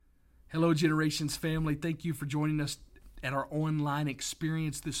Hello, Generations family. Thank you for joining us at our online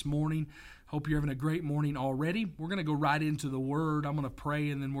experience this morning. Hope you're having a great morning already. We're going to go right into the Word. I'm going to pray,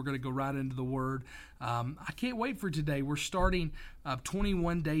 and then we're going to go right into the Word. I can't wait for today. We're starting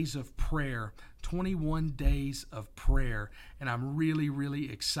 21 days of prayer. 21 days of prayer, and I'm really,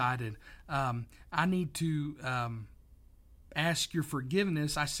 really excited. I need to ask your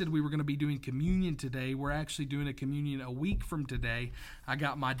forgiveness. I said we were going to be doing communion today. We're actually doing a communion a week from today. I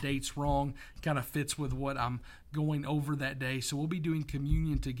got my dates wrong. Kind of fits with what I'm going over that day. So we'll be doing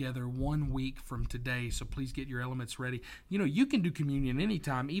communion together 1 week from today. So please get your elements ready. You know, you can do communion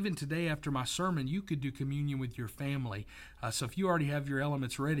anytime. Even today after my sermon, you could do communion with your family. So if you already have your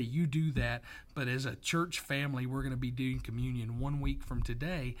elements ready, you do that. But as a church family, we're going to be doing communion 1 week from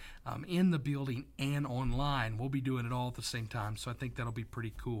today in the building and online. We'll be doing it all at the same time. So I think that'll be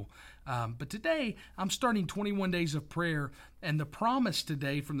pretty cool. But today, I'm starting 21 days of prayer, and the promise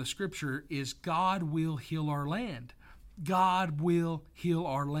today from the Scripture is God will heal our land. God will heal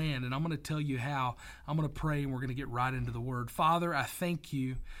our land, and I'm going to tell you how. I'm going to pray, and we're going to get right into the Word. Father, I thank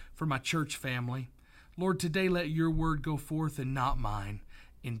you for my church family. Lord, today let your word go forth and not mine.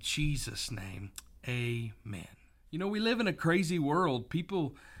 In Jesus' name, amen. You know, we live in a crazy world.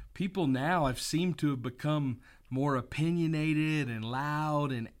 People now have seemed to have become more opinionated and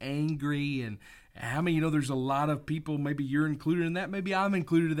loud and angry. And I mean, you know, there's a lot of people, maybe you're included in that, maybe I'm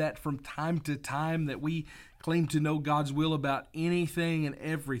included in that from time to time, that we claim to know God's will about anything and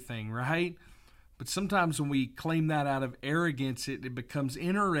everything, right? But sometimes when we claim that out of arrogance, it becomes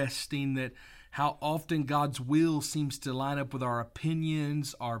interesting that how often God's will seems to line up with our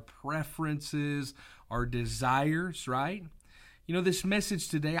opinions, our preferences, our desires, right? You know, this message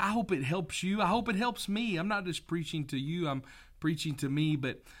today, I hope it helps you. I hope it helps me. I'm not just preaching to you, I'm preaching to me,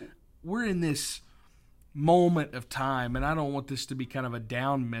 but we're in this moment of time, and I don't want this to be kind of a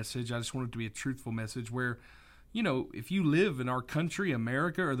down message. I just want it to be a truthful message where, you know, if you live in our country,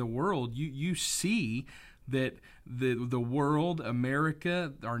 America, or the world, you see that the world,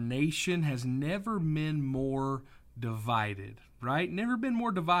 America, our nation has never been more divided, right? Never been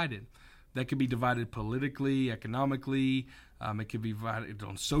more divided. That could be divided politically, economically. It could be divided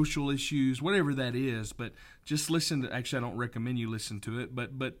on social issues, whatever that is. But just listen to, actually, I don't recommend you listen to it.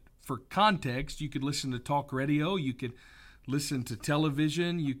 But for context, you could listen to talk radio. You could listen to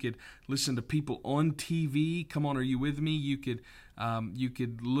television. You could listen to people on TV. Come on, are you with me? You could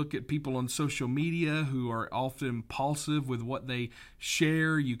look at people on social media who are often impulsive with what they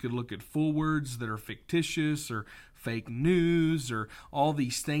share. You could look at full words that are fictitious or fake news or all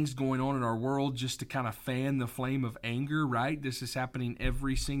these things going on in our world just to kind of fan the flame of anger, right? This is happening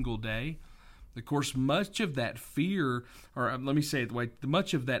every single day. Of course, much of that fear, or let me say it the way,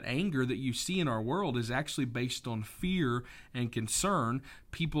 much of that anger that you see in our world is actually based on fear and concern.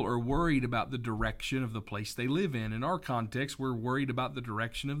 People are worried about the direction of the place they live in. In our context, we're worried about the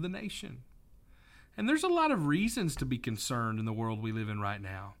direction of the nation. And there's a lot of reasons to be concerned in the world we live in right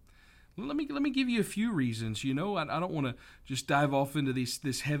now. Let me give you a few reasons. You know, I don't want to just dive off into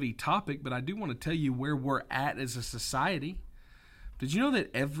this heavy topic, but I do want to tell you where we're at as a society. Did you know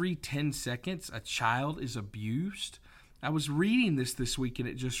that every 10 seconds a child is abused? I was reading this week and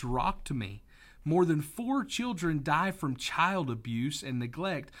it just rocked me. More than 4 children die from child abuse and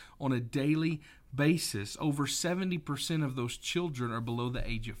neglect on a daily basis. Over 70% of those children are below the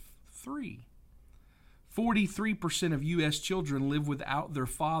age of 3. 43% of U.S. children live without their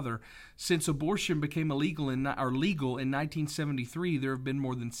father. Since abortion became legal in 1973, there have been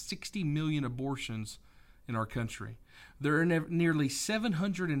more than 60 million abortions in our country. There are nearly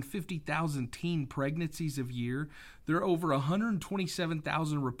 750,000 teen pregnancies a year. There are over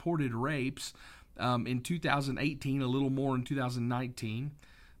 127,000 reported rapes in 2018, a little more in 2019.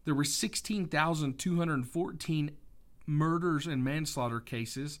 There were 16,214 murders and manslaughter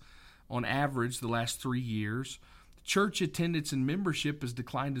cases on average the last 3 years. Church attendance and membership has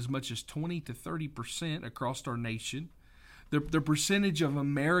declined as much as 20 to 30% across our nation. The percentage of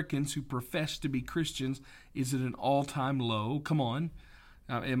Americans who profess to be Christians is at an all-time low. Come on.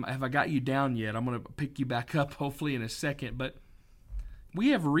 Have I got you down yet? I'm going to pick you back up hopefully in a second. But we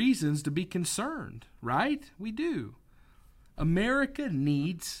have reasons to be concerned, right? We do. America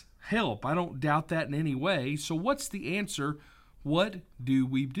needs help. I don't doubt that in any way. So what's the answer? What do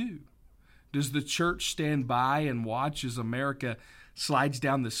we do? Does the church stand by and watch as America slides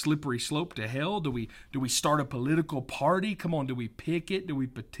down the slippery slope to hell? Do we start a political party? Come on, do we picket? Do we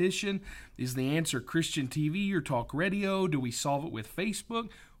petition? Is the answer Christian TV or talk radio? Do we solve it with Facebook?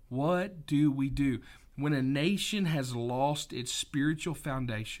 What do we do? When a nation has lost its spiritual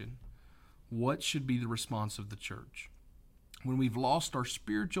foundation, what should be the response of the church? when we've lost our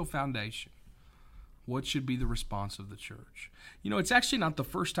spiritual foundation, what should be the response of the church? It's actually not the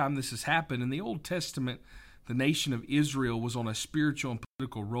first time this has happened. In the Old Testament, the nation of Israel was on a spiritual and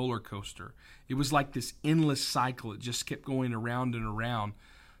political roller coaster. It was like this endless cycle. It just kept going around and around.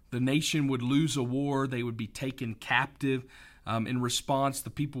 The nation would lose a war. They would be taken captive. In response, the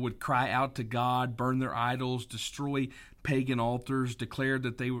people would cry out to God, burn their idols, destroy pagan altars, declare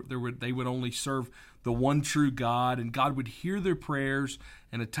that they would only serve the one true God, and God would hear their prayers,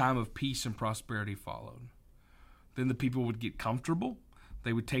 and a time of peace and prosperity followed. Then the people would get comfortable.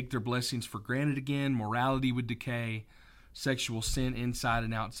 They would take their blessings for granted again. Morality would decay. Sexual sin inside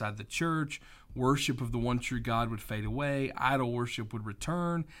and outside the church. Worship of the one true God would fade away. Idol worship would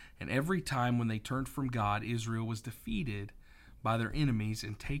return. And every time when they turned from God, Israel was defeated by their enemies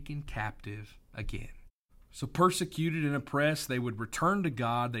and taken captive again. So persecuted and oppressed, they would return to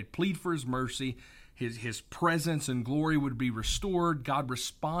God. They'd plead for His mercy. His presence and glory would be restored. God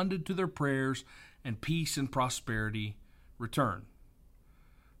responded to their prayers, and peace and prosperity returned.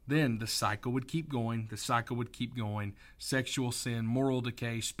 Then the cycle would keep going. The cycle would keep going. Sexual sin, moral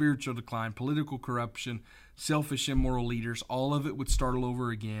decay, spiritual decline, political corruption, selfish, immoral leaders, all of it would start all over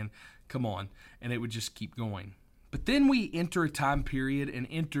again. Come on. And it would just keep going. But then we enter a time period, and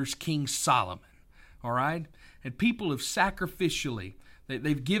enters King Solomon. All right? And people have sacrificially,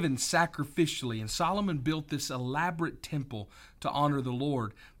 they've given sacrificially. And Solomon built this elaborate temple to honor the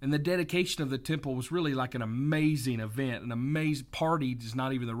Lord. And the dedication of the temple was really like an amazing event. An amazing party is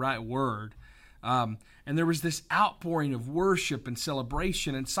not even the right word. And there was this outpouring of worship and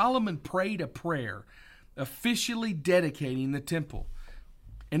celebration. And Solomon prayed a prayer, officially dedicating the temple.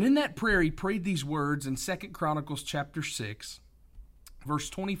 And in that prayer, he prayed these words in 2 Chronicles chapter 6, verse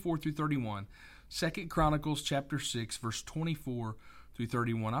 24 through 31. 2 Chronicles chapter 6, verse 24 through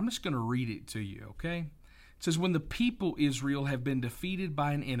 31. I'm just going to read it to you, okay? It says, "When the people Israel have been defeated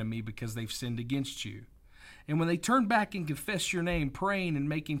by an enemy because they've sinned against you, and when they turn back and confess your name, praying and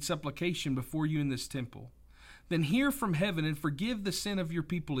making supplication before you in this temple, then hear from heaven and forgive the sin of your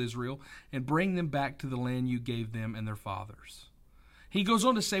people Israel and bring them back to the land you gave them and their fathers." He goes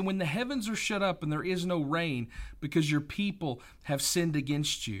on to say, "When the heavens are shut up and there is no rain because your people have sinned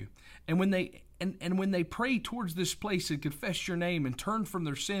against you, and when they pray towards this place and confess your name and turn from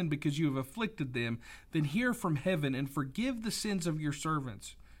their sin because you have afflicted them, then hear from heaven and forgive the sins of your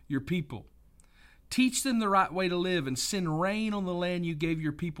servants, your people. Teach them the right way to live and send rain on the land you gave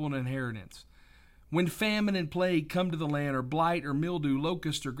your people an inheritance. When famine and plague come to the land, or blight or mildew,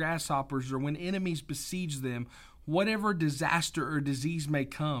 locust or grasshoppers, or when enemies besiege them, whatever disaster or disease may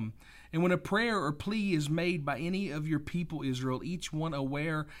come, and when a prayer or plea is made by any of your people Israel, each one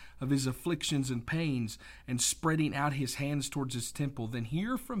aware of his afflictions and pains, and spreading out his hands towards his temple, then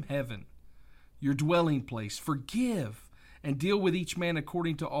hear from heaven, your dwelling place, forgive, and deal with each man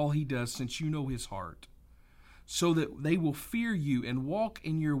according to all he does, since you know his heart, so that they will fear you and walk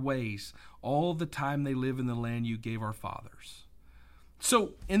in your ways all the time they live in the land you gave our fathers."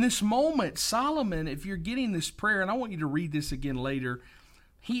 So in this moment, Solomon, if you're getting this prayer, and I want you to read this again later,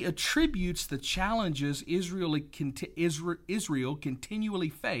 he attributes the challenges Israel continually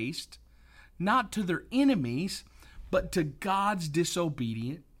faced, not to their enemies, but to God's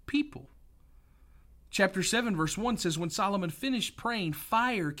disobedient people. Chapter 7, verse 1 says, "When Solomon finished praying,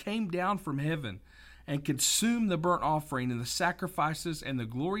 fire came down from heaven and consumed the burnt offering and the sacrifices, and the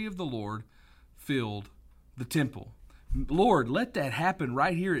glory of the Lord filled the temple." Lord, let that happen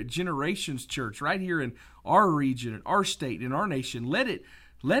right here at Generations Church, right here in our region, in our state, in our nation. Let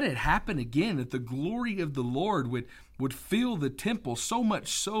it happen again, that the glory of the Lord would fill the temple, so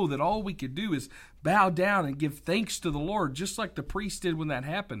much so that all we could do is bow down and give thanks to the Lord, just like the priest did when that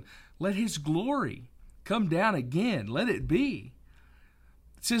happened. Let His glory come down again. Let it be.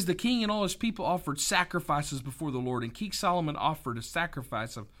 It says the king and all his people offered sacrifices before the Lord, and King Solomon offered a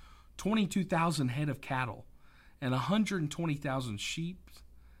sacrifice of 22,000 head of cattle and 120,000 sheep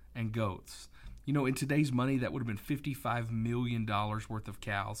and goats. In today's money, that would have been $55 million worth of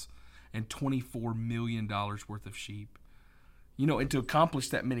cows and $24 million worth of sheep. And to accomplish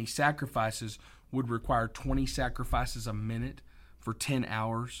that many sacrifices would require 20 sacrifices a minute for 10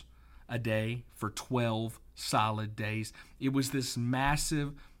 hours a day for 12 solid days. It was this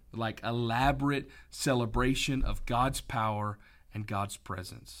massive, elaborate celebration of God's power and God's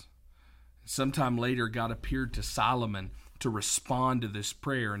presence. Sometime later, God appeared to Solomon to respond to this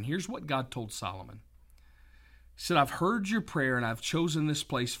prayer. And here's what God told Solomon. He said, "I've heard your prayer, and I've chosen this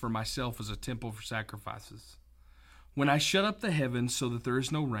place for myself as a temple for sacrifices. When I shut up the heavens so that there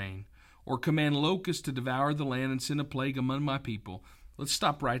is no rain, or command locusts to devour the land and send a plague among my people." Let's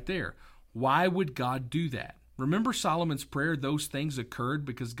stop right there. Why would God do that? Remember Solomon's prayer? Those things occurred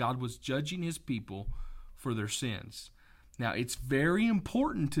because God was judging his people for their sins. Now, it's very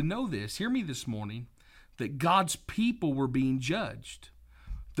important to know this. Hear me this morning, that God's people were being judged.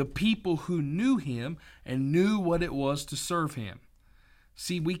 The people who knew him and knew what it was to serve him.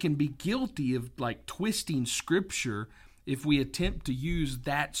 See, we can be guilty of twisting Scripture if we attempt to use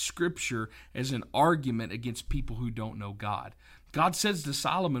that Scripture as an argument against people who don't know God. God says to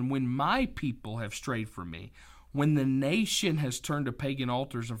Solomon, when my people have strayed from me, when the nation has turned to pagan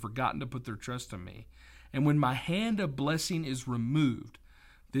altars and forgotten to put their trust in me, and when my hand of blessing is removed,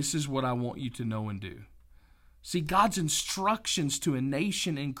 this is what I want you to know and do. See, God's instructions to a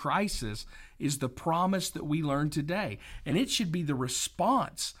nation in crisis is the promise that we learn today. And it should be the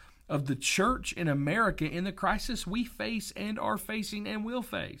response of the church in America in the crisis we face and are facing and will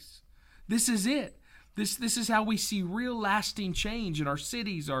face. This is it. This is how we see real lasting change in our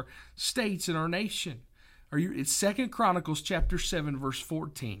cities, our states, and our nation. It's 2 Chronicles chapter 7, verse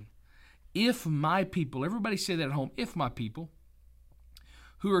 14. If my people, everybody say that at home, if my people,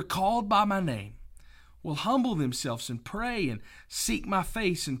 who are called by my name, will humble themselves and pray and seek my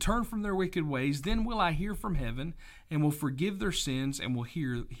face and turn from their wicked ways, then will I hear from heaven and will forgive their sins and will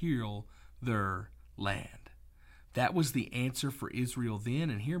heal their land. That was the answer for Israel then,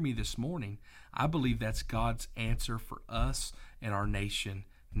 and hear me this morning. I believe that's God's answer for us and our nation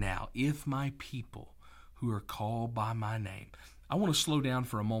now. If my people who are called by my name. I want to slow down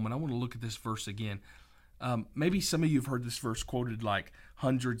for a moment. I want to look at this verse again. Maybe some of you have heard this verse quoted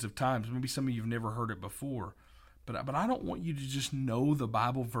hundreds of times. Maybe some of you have never heard it before. But I don't want you to just know the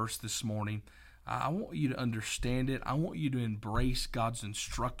Bible verse this morning. I want you to understand it. I want you to embrace God's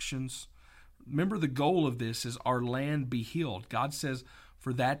instructions. Remember, the goal of this is our land be healed. God says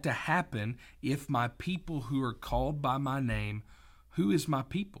for that to happen, if my people who are called by my name, who is my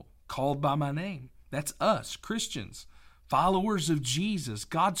people? Called by my name. That's us, Christians, followers of Jesus,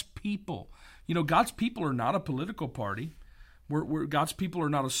 God's people. You know, God's people are not a political party. God's people are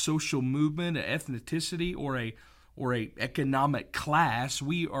not a social movement, an ethnicity, or a economic class.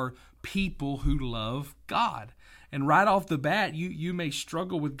 We are people who love God. And right off the bat, you may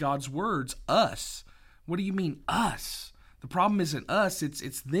struggle with God's words, us. What do you mean, us? The problem isn't us,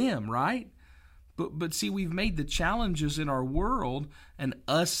 it's them, right? But see, we've made the challenges in our world an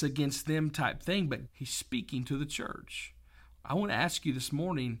us against them type thing, but he's speaking to the church. I want to ask you this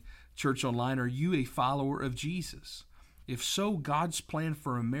morning, Church Online, are you a follower of Jesus? If so, God's plan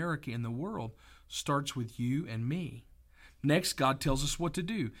for America and the world starts with you and me. Next, God tells us what to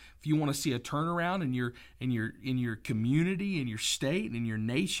do. If you want to see a turnaround in your community, in your state, in your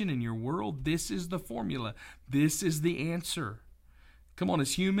nation, in your world, this is the formula. This is the answer. Come on,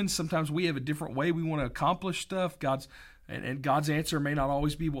 as humans, sometimes we have a different way we want to accomplish stuff. God's answer may not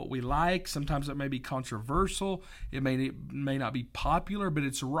always be what we like. Sometimes it may be controversial. It may not be popular, but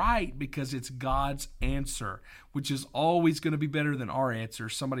it's right because it's God's answer, which is always going to be better than our answer.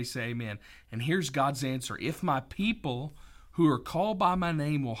 Somebody say amen. And here's God's answer. If my people who are called by my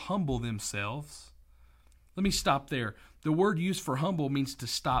name will humble themselves. Let me stop there. The word used for humble means to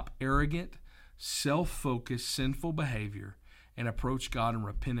stop arrogant, self-focused, sinful behavior and approach God in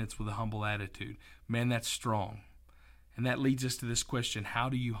repentance with a humble attitude. Man, that's strong. And that leads us to this question: how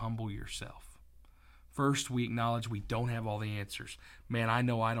do you humble yourself? First, we acknowledge we don't have all the answers. Man, I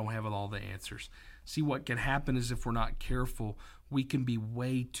know I don't have all the answers. See, what can happen is if we're not careful, we can be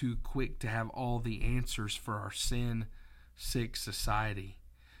way too quick to have all the answers for our sin-sick society.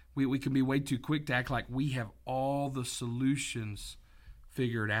 We can be way too quick to act like we have all the solutions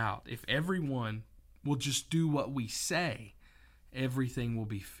figured out. If everyone will just do what we say, everything will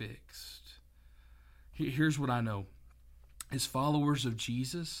be fixed. Here's what I know. As followers of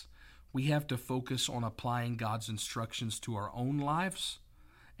Jesus, we have to focus on applying God's instructions to our own lives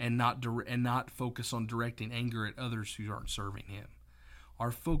and not focus on directing anger at others who aren't serving Him.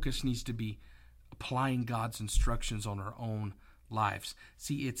 Our focus needs to be applying God's instructions on our own lives.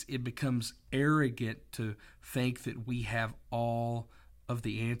 See, it becomes arrogant to think that we have all of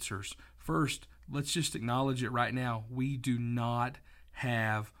the answers. First, let's just acknowledge it right now. We do not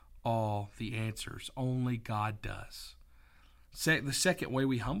have all the answers. Only God does. The second way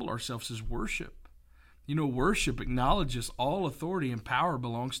we humble ourselves is worship. You know, worship acknowledges all authority and power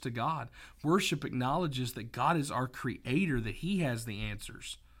belongs to God. Worship acknowledges that God is our creator, that He has the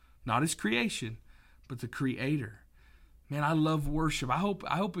answers. Not His creation, but the creator. Man, I love worship. I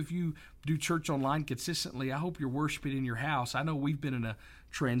hope if you do church online consistently, I hope you're worshiping in your house. I know we've been in a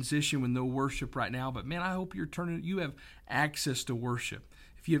transition with no worship right now, but man, I hope you have access to worship.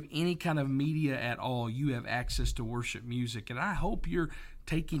 If you have any kind of media at all, you have access to worship music. And I hope you're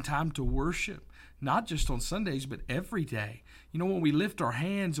taking time to worship. not just on Sundays, but every day. You know, when we lift our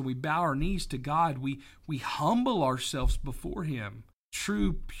hands and we bow our knees to God, we humble ourselves before Him.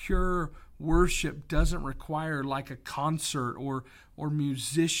 True, pure worship doesn't require like a concert or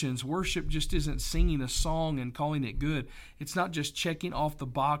musicians. Worship just isn't singing a song and calling it good. It's not just checking off the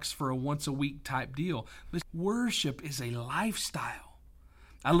box for a once-a-week type deal. Worship is a lifestyle.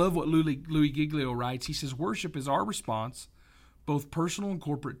 I love what Louis Giglio writes. He says, worship is our response, both personal and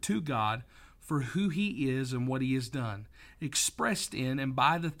corporate, to God for who He is and what He has done, expressed in and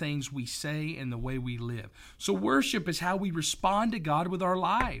by the things we say and the way we live. So worship is how we respond to God with our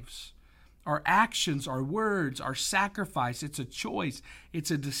lives, our actions, our words, our sacrifice. It's a choice.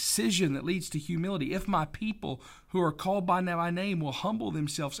 It's a decision that leads to humility. If my people who are called by my name will humble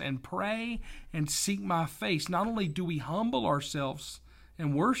themselves and pray and seek my face, not only do we humble ourselves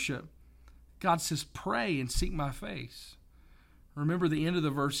and worship, God says, pray and seek my face. Remember, the end of the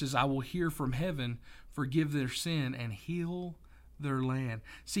verse is, I will hear from heaven, forgive their sin, and heal their land.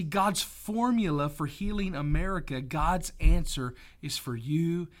 See, God's formula for healing America, God's answer is for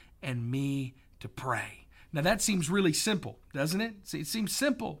you and me to pray. Now, that seems really simple, doesn't it? See, it seems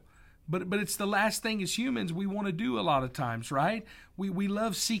simple, but it's the last thing as humans we want to do a lot of times, right? We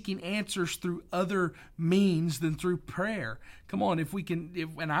love seeking answers through other means than through prayer. Come on,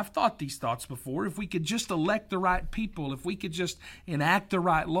 and I've thought these thoughts before, if we could just elect the right people, if we could just enact the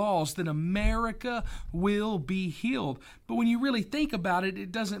right laws, then America will be healed. But when you really think about it,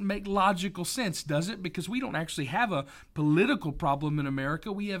 it doesn't make logical sense, does it? Because we don't actually have a political problem in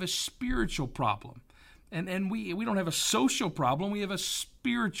America. We have a spiritual problem. And we don't have a social problem, we have a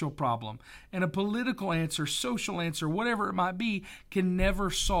spiritual problem. And a political answer, social answer, whatever it might be, can never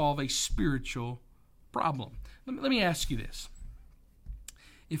solve a spiritual problem. Let me ask you this.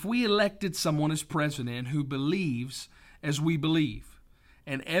 If we elected someone as president who believes as we believe,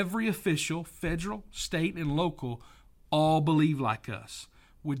 and every official, federal, state, and local, all believe like us,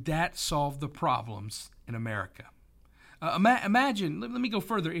 would that solve the problems in America? Imagine, let me go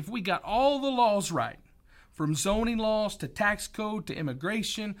further, if we got all the laws right, from zoning laws to tax code to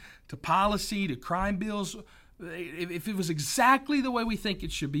immigration to policy to crime bills, if it was exactly the way we think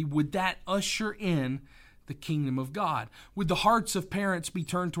it should be, would that usher in the kingdom of God? Would the hearts of parents be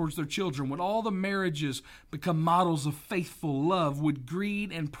turned towards their children? Would all the marriages become models of faithful love? Would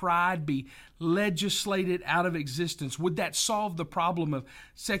greed and pride be legislated out of existence? Would that solve the problem of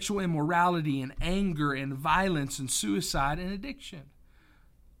sexual immorality and anger and violence and suicide and addiction?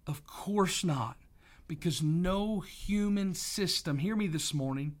 Of course not. Because no human system, hear me this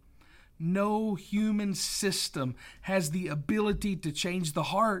morning, no human system has the ability to change the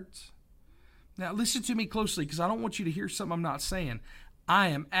heart. Now listen to me closely, because I don't want you to hear something I'm not saying. I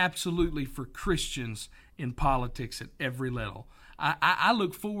am absolutely for Christians in politics at every level. I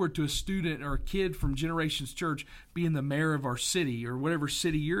look forward to a student or a kid from Generations Church being the mayor of our city or whatever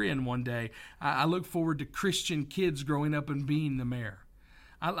city you're in one day. I look forward to Christian kids growing up and being the mayor.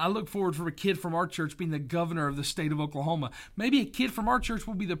 I look forward for a kid from our church being the governor of the state of Oklahoma. Maybe a kid from our church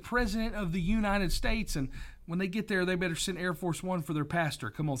will be the president of the United States, and when they get there, they better send Air Force One for their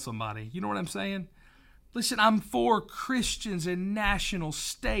pastor. Come on, somebody. You know what I'm saying? Listen, I'm for Christians in national,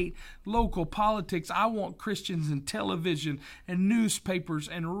 state, local politics. I want Christians in television and newspapers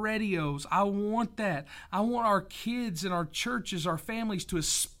and radios. I want that. I want our kids and our churches, our families to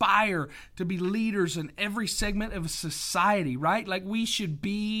aspire to be leaders in every segment of society, right? Like we should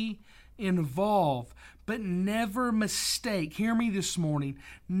be involved. But never mistake, hear me this morning,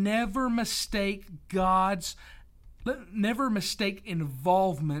 never mistake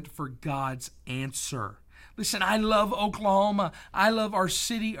involvement for God's answer. Listen, I love Oklahoma. I love our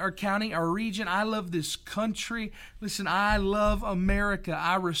city, our county, our region. I love this country. Listen, I love America.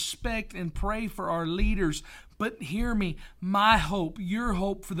 I respect and pray for our leaders. But hear me, my hope, your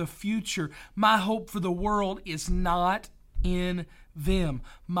hope for the future, my hope for the world is not in them.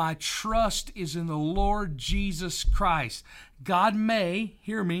 My trust is in the Lord Jesus Christ. God may,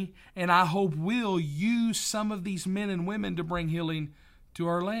 hear me, and I hope will use some of these men and women to bring healing to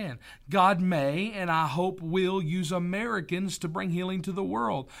our land. God may, and I hope will, use Americans to bring healing to the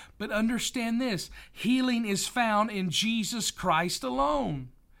world. But understand this, healing is found in Jesus Christ alone.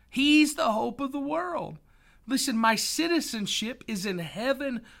 He's the hope of the world. Listen, my citizenship is in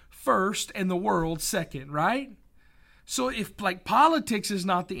heaven first and the world second, right? So if like politics is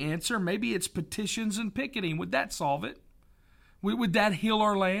not the answer, maybe it's petitions and picketing. Would that solve it? Would that heal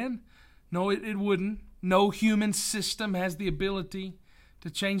our land? No, it wouldn't. No human system has the ability to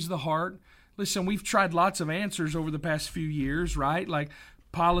change the heart. Listen, we've tried lots of answers over the past few years, right? Like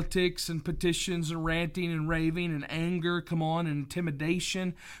politics and petitions and ranting and raving and anger, and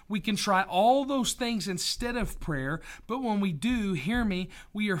intimidation. We can try all those things instead of prayer, but when we do, hear me,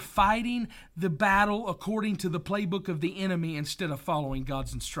 we are fighting the battle according to the playbook of the enemy instead of following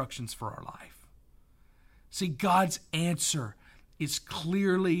God's instructions for our life. See, God's answer is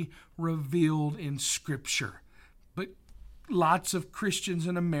clearly revealed in Scripture. But lots of Christians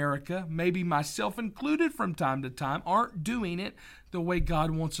in America, maybe myself included from time to time, aren't doing it the way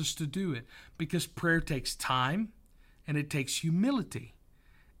God wants us to do it, because prayer takes time and it takes humility.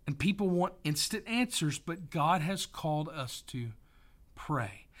 And people want instant answers, but God has called us to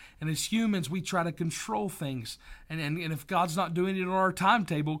pray. And as humans, we try to control things. And if God's not doing it on our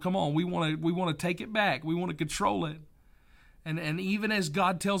timetable, come on, we want to take it back. We want to control it. And even as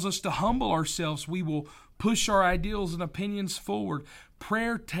God tells us to humble ourselves, we will push our ideals and opinions forward.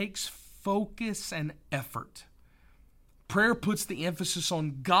 Prayer takes focus and effort. Prayer puts the emphasis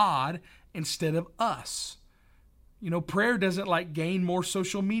on God instead of us. Prayer doesn't gain more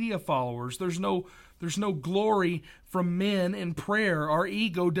social media followers. There's no glory from men in prayer. Our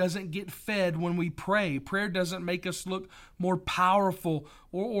ego doesn't get fed when we pray. Prayer doesn't make us look more powerful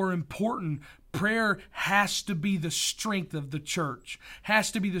or important. Prayer has to be the strength of the church,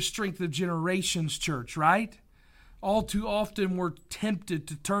 has to be the strength of Generations Church, right? All too often we're tempted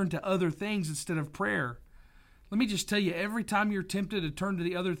to turn to other things instead of prayer. Let me just tell you, every time you're tempted to turn to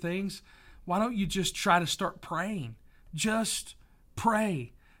the other things, why don't you just try to start praying? Just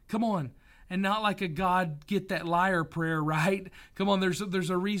pray. Come on. And not like a God get that liar prayer, right? Come on, there's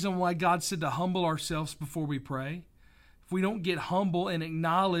a reason why God said to humble ourselves before we pray. If we don't get humble and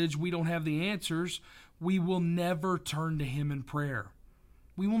acknowledge we don't have the answers, we will never turn to Him in prayer.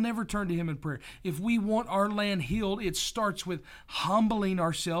 We will never turn to Him in prayer. If we want our land healed, it starts with humbling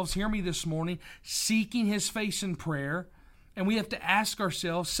ourselves. Hear me this morning, seeking His face in prayer. And we have to ask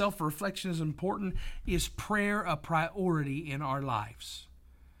ourselves, self-reflection is important, is prayer a priority in our lives?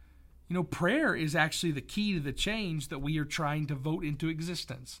 Prayer is actually the key to the change that we are trying to vote into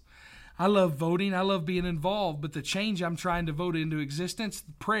existence. I love voting. I love being involved. But the change I'm trying to vote into existence,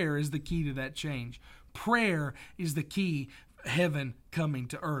 prayer is the key to that change. Prayer is the key, heaven coming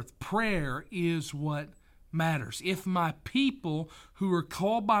to earth. Prayer is what matters. If my people who are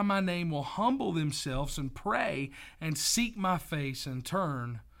called by my name will humble themselves and pray and seek my face and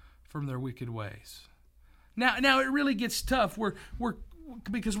turn from their wicked ways. Now it really gets tough.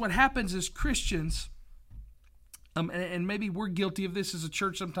 Because what happens is Christians, and maybe we're guilty of this as a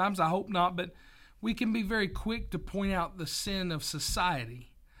church sometimes, I hope not, but we can be very quick to point out the sin of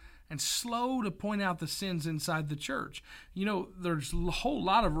society and slow to point out the sins inside the church. There's a whole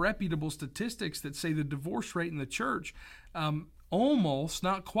lot of reputable statistics that say the divorce rate in the church almost,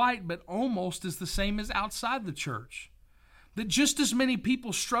 not quite, but almost is the same as outside the church. That just as many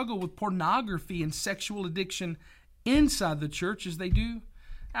people struggle with pornography and sexual addiction inside the church as they do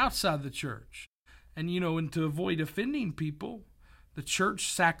outside the church. And to avoid offending people, the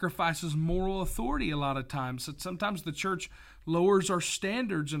church sacrifices moral authority a lot of times. So sometimes the church lowers our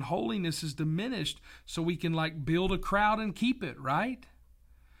standards and holiness is diminished so we can build a crowd and keep it, right?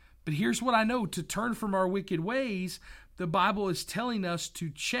 But here's what I know. To turn from our wicked ways, the Bible is telling us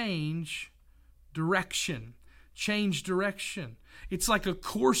to change direction. Change direction. It's like a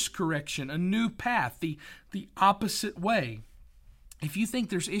course correction, a new path, the opposite way. If you think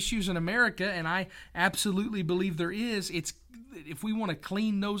there's issues in America, and I absolutely believe there is, if we want to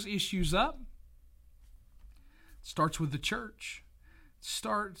clean those issues up, it starts with the church. It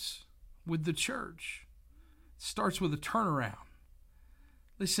starts with the church. It starts with a turnaround.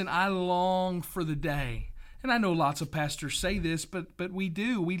 Listen, I long for the day. And I know lots of pastors say this, but we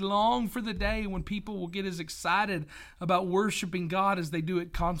do. We long for the day when people will get as excited about worshiping God as they do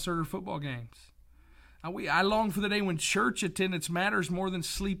at concert or football games. I long for the day when church attendance matters more than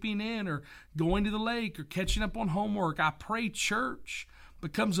sleeping in or going to the lake or catching up on homework. I pray church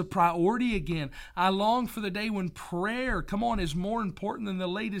becomes a priority again. I long for the day when prayer, is more important than the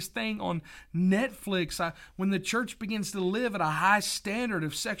latest thing on Netflix. When the church begins to live at a high standard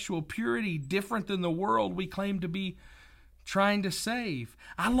of sexual purity, different than the world we claim to be trying to save.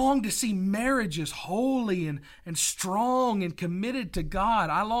 I long to see marriages holy and strong and committed to God.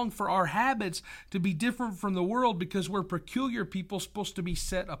 I long for our habits to be different from the world because we're peculiar people supposed to be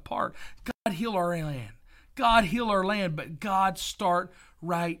set apart. God heal our land. God heal our land, but God start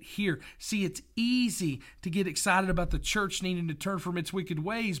right here. See, it's easy to get excited about the church needing to turn from its wicked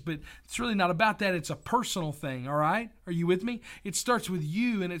ways, but it's really not about that. It's a personal thing, all right? Are you with me? It starts with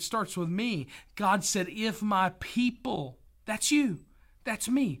you and it starts with me. God said, if my people, that's you, that's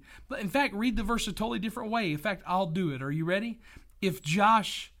me. But in fact, read the verse a totally different way. In fact, I'll do it. Are you ready? If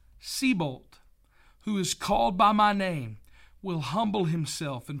Josh Seabolt, who is called by my name, will humble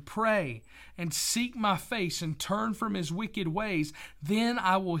himself and pray and seek my face and turn from his wicked ways, then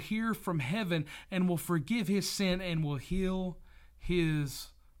I will hear from heaven and will forgive his sin and will heal his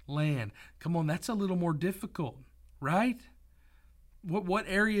land. Come on, that's a little more difficult, right? What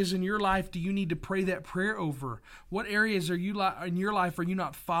areas in your life do you need to pray that prayer over? What areas in your life are you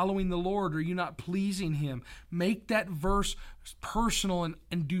not following the Lord? Are you not pleasing Him? Make that verse personal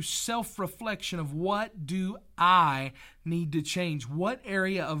and do self-reflection of what do I need to change? What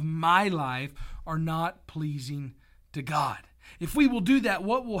area of my life are not pleasing to God? If we will do that,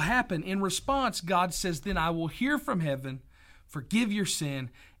 what will happen? In response, God says, then I will hear from heaven, forgive your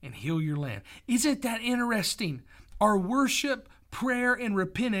sin, and heal your land. Isn't that interesting? Our worship, prayer, and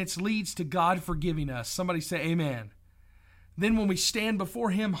repentance leads to God forgiving us. Somebody say amen. Then when we stand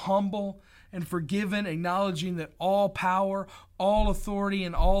before Him humble and forgiven, acknowledging that all power, all authority,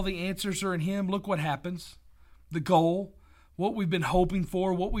 and all the answers are in Him, look what happens. The goal, what we've been hoping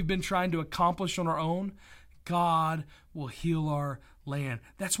for, what we've been trying to accomplish on our own, God will heal our land.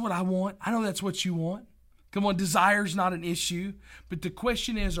 That's what I want. I know that's what you want. Come on, desire's not an issue, but the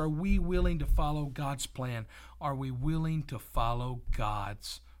question is, are we willing to follow God's plan? Are we willing to follow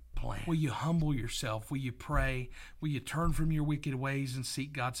God's plan? Will you humble yourself? Will you pray? Will you turn from your wicked ways and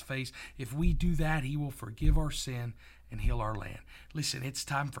seek God's face? If we do that, He will forgive our sin and heal our land. Listen, it's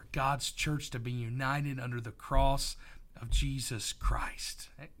time for God's church to be united under the cross of Jesus Christ.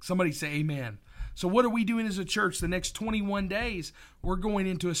 Somebody say amen. So what are we doing as a church? The next 21 days, we're going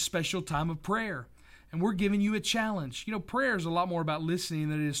into a special time of prayer. And we're giving you a challenge. You know, prayer is a lot more about listening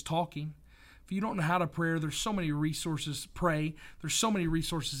than it is talking. If you don't know how to pray, there's so many resources. There's so many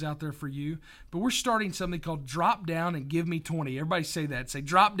resources out there for you. But we're starting something called Drop Down and Give Me 20. Everybody say that. Say,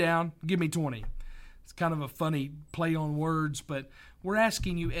 drop down, give me 20. It's kind of a funny play on words, but we're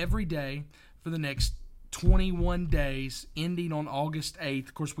asking you every day for the next 21 days, ending on August 8th.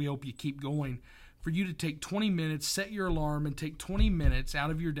 Of course, we hope you keep going. For you to take 20 minutes, set your alarm, and take 20 minutes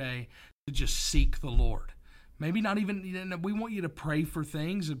out of your day to just seek the Lord. Maybe not even, we want you to pray for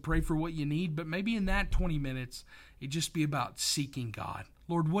things and pray for what you need, but maybe in that 20 minutes, it just be about seeking God.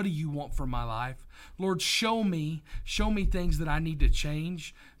 Lord, what do you want for my life? Lord, show me things that I need to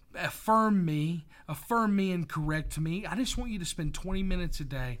change. Affirm me and correct me. I just want you to spend 20 minutes a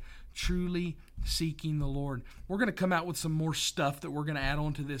day truly seeking the Lord. We're going to come out with some more stuff that we're going to add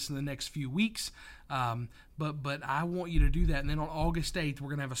on to this in the next few weeks. But I want you to do that. And then on August 8th, we're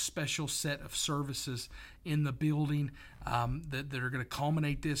going to have a special set of services in the building that are going to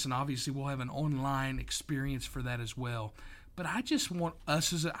culminate this. And obviously, we'll have an online experience for that as well. But I just want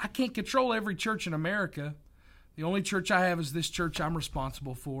us I can't control every church in America. The only church I have is this church I'm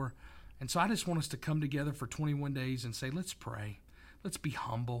responsible for. And so I just want us to come together for 21 days and say, let's pray. Let's be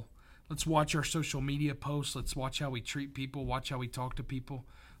humble. Let's watch our social media posts. Let's watch how we treat people. Watch how we talk to people.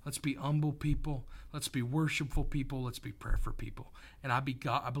 Let's be humble people. Let's be worshipful people. Let's be prayerful people. And I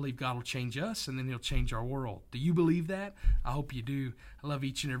believe God will change us, and then He'll change our world. Do you believe that? I hope you do. I love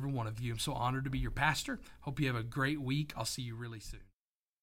each and every one of you. I'm so honored to be your pastor. Hope you have a great week. I'll see you really soon.